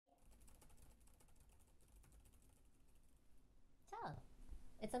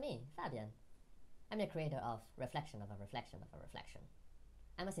It's me, Fabian. I'm the creator of Reflection of a Reflection of a Reflection.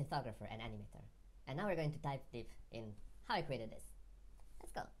 I'm a synthographer and animator, and now we're going to dive deep in how I created this.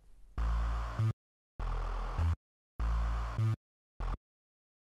 Let's go.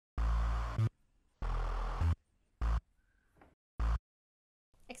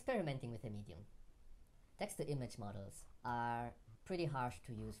 Experimenting with a medium. Text-to-image models are pretty harsh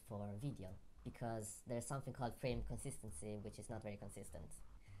to use for video because there's something called frame consistency, which is not very consistent.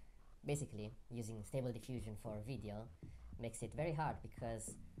 Basically, using Stable Diffusion for video makes it very hard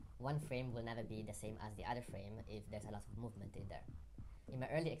because one frame will never be the same as the other frame if there's a lot of movement in there. In my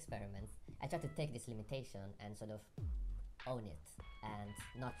early experiments, I tried to take this limitation and sort of own it and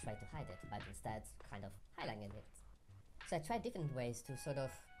not try to hide it, but instead kind of highlighting it. So I tried different ways to sort of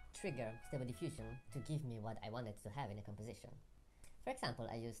trigger Stable Diffusion to give me what I wanted to have in a composition. For example,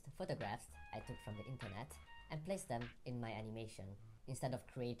 I used photographs I took from the internet and placed them in my animation instead of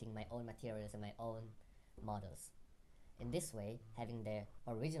creating my own materials and my own models. In this way, having the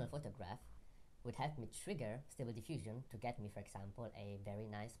original photograph would help me trigger Stable Diffusion to get me, for example, a very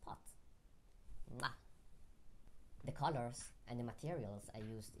nice pot. Mwah! The colors and the materials I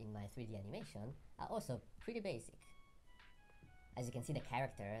used in my 3D animation are also pretty basic. As you can see, the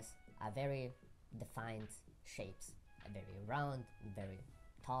characters are very defined shapes. A very round, very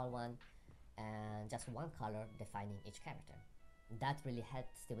tall one, and just one color defining each character. That really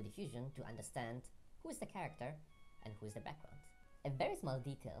helped Stable Diffusion to understand who is the character and who is the background. A very small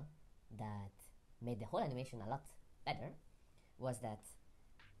detail that made the whole animation a lot better was that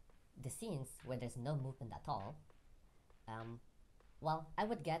the scenes where there's no movement at all, I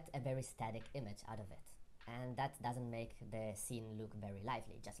would get a very static image out of it. And that doesn't make the scene look very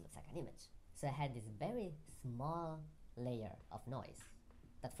lively, it just looks like an image. So I had this very small layer of noise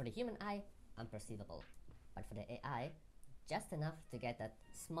that for the human eye, unperceivable. But for the AI, just enough to get that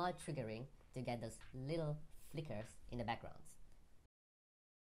small triggering to get those little flickers in the background.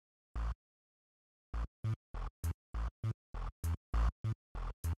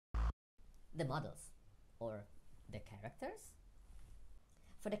 The models, or the characters?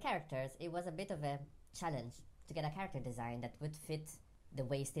 For the characters, it was a bit of a challenge to get a character design that would fit the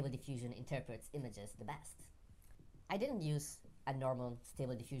way Stable Diffusion interprets images the best. I didn't use a normal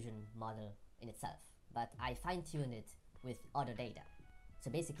Stable Diffusion model in itself, but I fine-tuned it with other data. So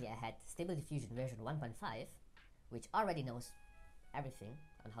basically I had Stable Diffusion version 1.5, which already knows everything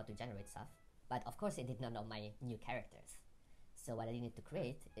on how to generate stuff, but of course it did not know my new characters. So what I needed to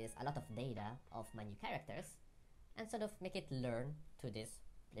create is a lot of data of my new characters and sort of make it learn to this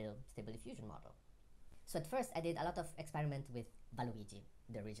little Stable Diffusion model. So at first I did a lot of experiment with Waluigi,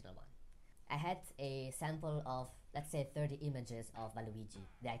 the original one. I had a sample of, let's say, 30 images of Waluigi,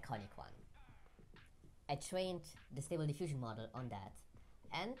 the iconic one. I trained the Stable Diffusion model on that,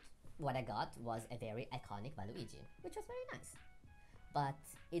 and what I got was a very iconic Waluigi, which was very nice. But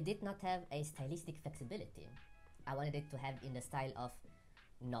it did not have a stylistic flexibility. I wanted it to have in the style of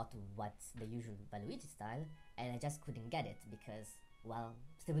not what's the usual Waluigi style, and I just couldn't get it because, well,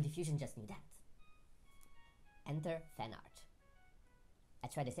 Stable Diffusion just knew that. Enter fan art. I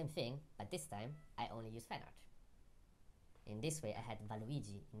tried the same thing, but this time I only used fan art. In this way I had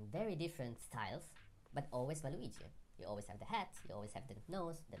Waluigi in very different styles, but always Waluigi. You always have the hat, you always have the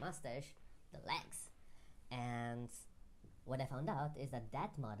nose, the mustache, the legs. And what I found out is that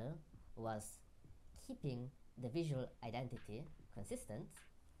that model was keeping the visual identity consistent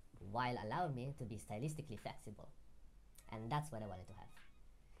while allowing me to be stylistically flexible. And that's what I wanted to have.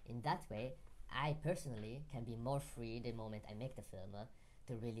 In that way, I personally can be more free the moment I make the film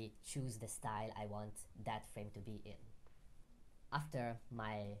to really choose the style I want that frame to be in. After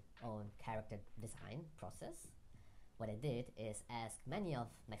my own character design process, what I did is ask many of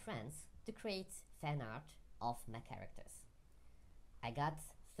my friends to create fan art of my characters. I got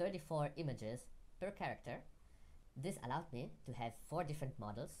 34 images per character. This allowed me to have 4 different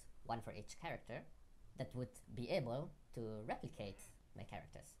models, one for each character, that would be able to replicate my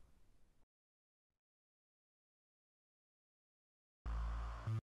characters.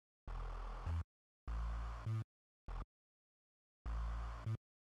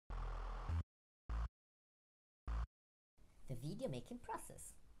 The video making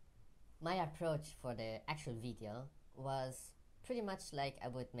process. My approach for the actual video was pretty much like I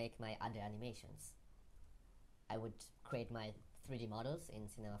would make my other animations. I would create my 3D models in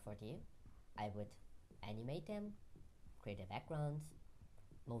Cinema 4D. I would animate them, create a background,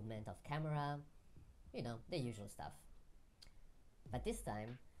 movement of camera, you know, the usual stuff. But this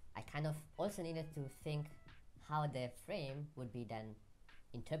time, I kind of also needed to think how the frame would be then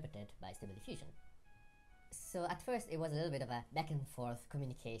interpreted by Stable Diffusion. So at first it was a little bit of a back and forth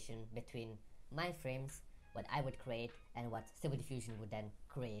communication between my frames, what I would create, and what Stable Diffusion would then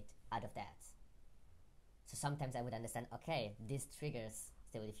create out of that. So sometimes I would understand, okay, this triggers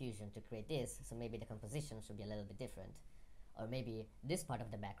Stable Diffusion to create this, so maybe the composition should be a little bit different. Or maybe this part of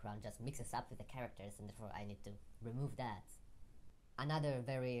the background just mixes up with the characters and therefore I need to remove that. Another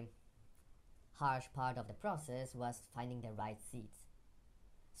very harsh part of the process was finding the right seed.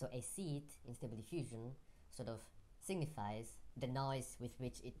 So a seed in Stable Diffusion sort of signifies the noise with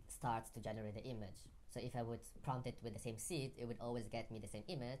which it starts to generate the image. So if I would prompt it with the same seed, it would always get me the same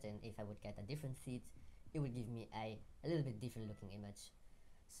image, and if I would get a different seed, it would give me a little bit different looking image.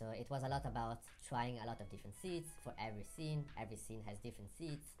 So it was a lot about trying a lot of different seeds for every scene. Every scene has different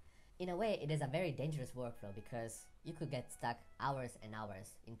seeds. In a way, it is a very dangerous workflow because you could get stuck hours and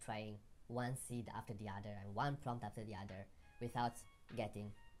hours in trying one seed after the other and one prompt after the other without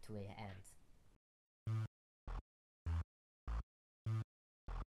getting to an end.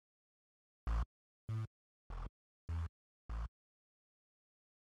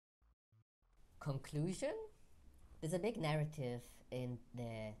 Conclusion? There's a big narrative in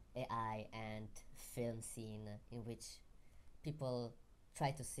the AI and film scene in which people try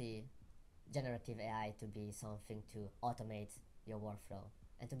to see generative AI to be something to automate your workflow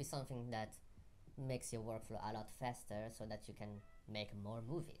and to be something that makes your workflow a lot faster so that you can make more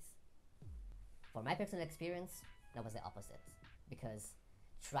movies. For my personal experience, that was the opposite because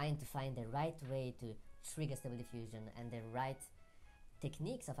trying to find the right way to trigger Stable Diffusion and the right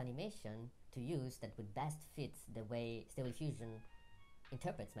techniques of animation to use that would best fit the way Stable Diffusion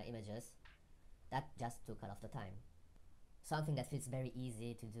interprets my images, that just took a lot of time. Something that feels very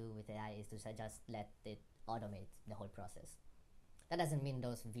easy to do with AI is to just let it automate the whole process. That doesn't mean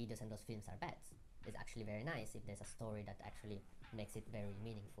those videos and those films are bad. It's actually very nice if there's a story that actually makes it very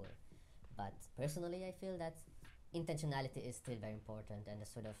meaningful. But personally, I feel that intentionality is still very important, and the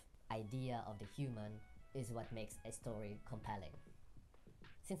sort of idea of the human is what makes a story compelling.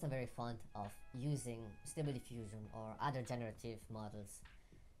 Since I'm very fond of using Stable Diffusion or other generative models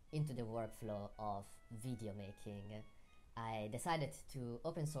into the workflow of video making, I decided to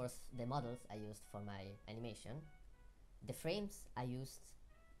open source the models I used for my animation, the frames I used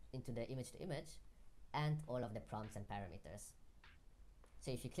into the image to image, and all of the prompts and parameters.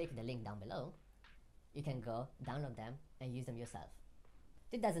 So if you click the link down below, you can go download them and use them yourself.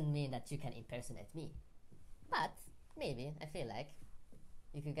 It doesn't mean that you can impersonate me, but maybe I feel like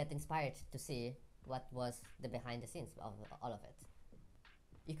you could get inspired to see what was the behind the scenes of all of it.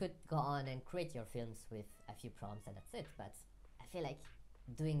 You could go on and create your films with a few prompts and that's it, but I feel like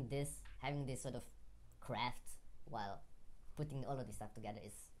doing this, having this sort of craft while putting all of this stuff together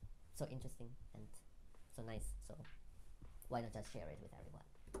is so interesting and so nice, so why not just share it with everyone?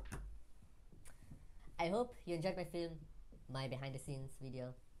 I hope you enjoyed my film, my behind the scenes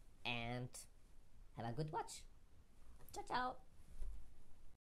video, and have a good watch. Ciao ciao!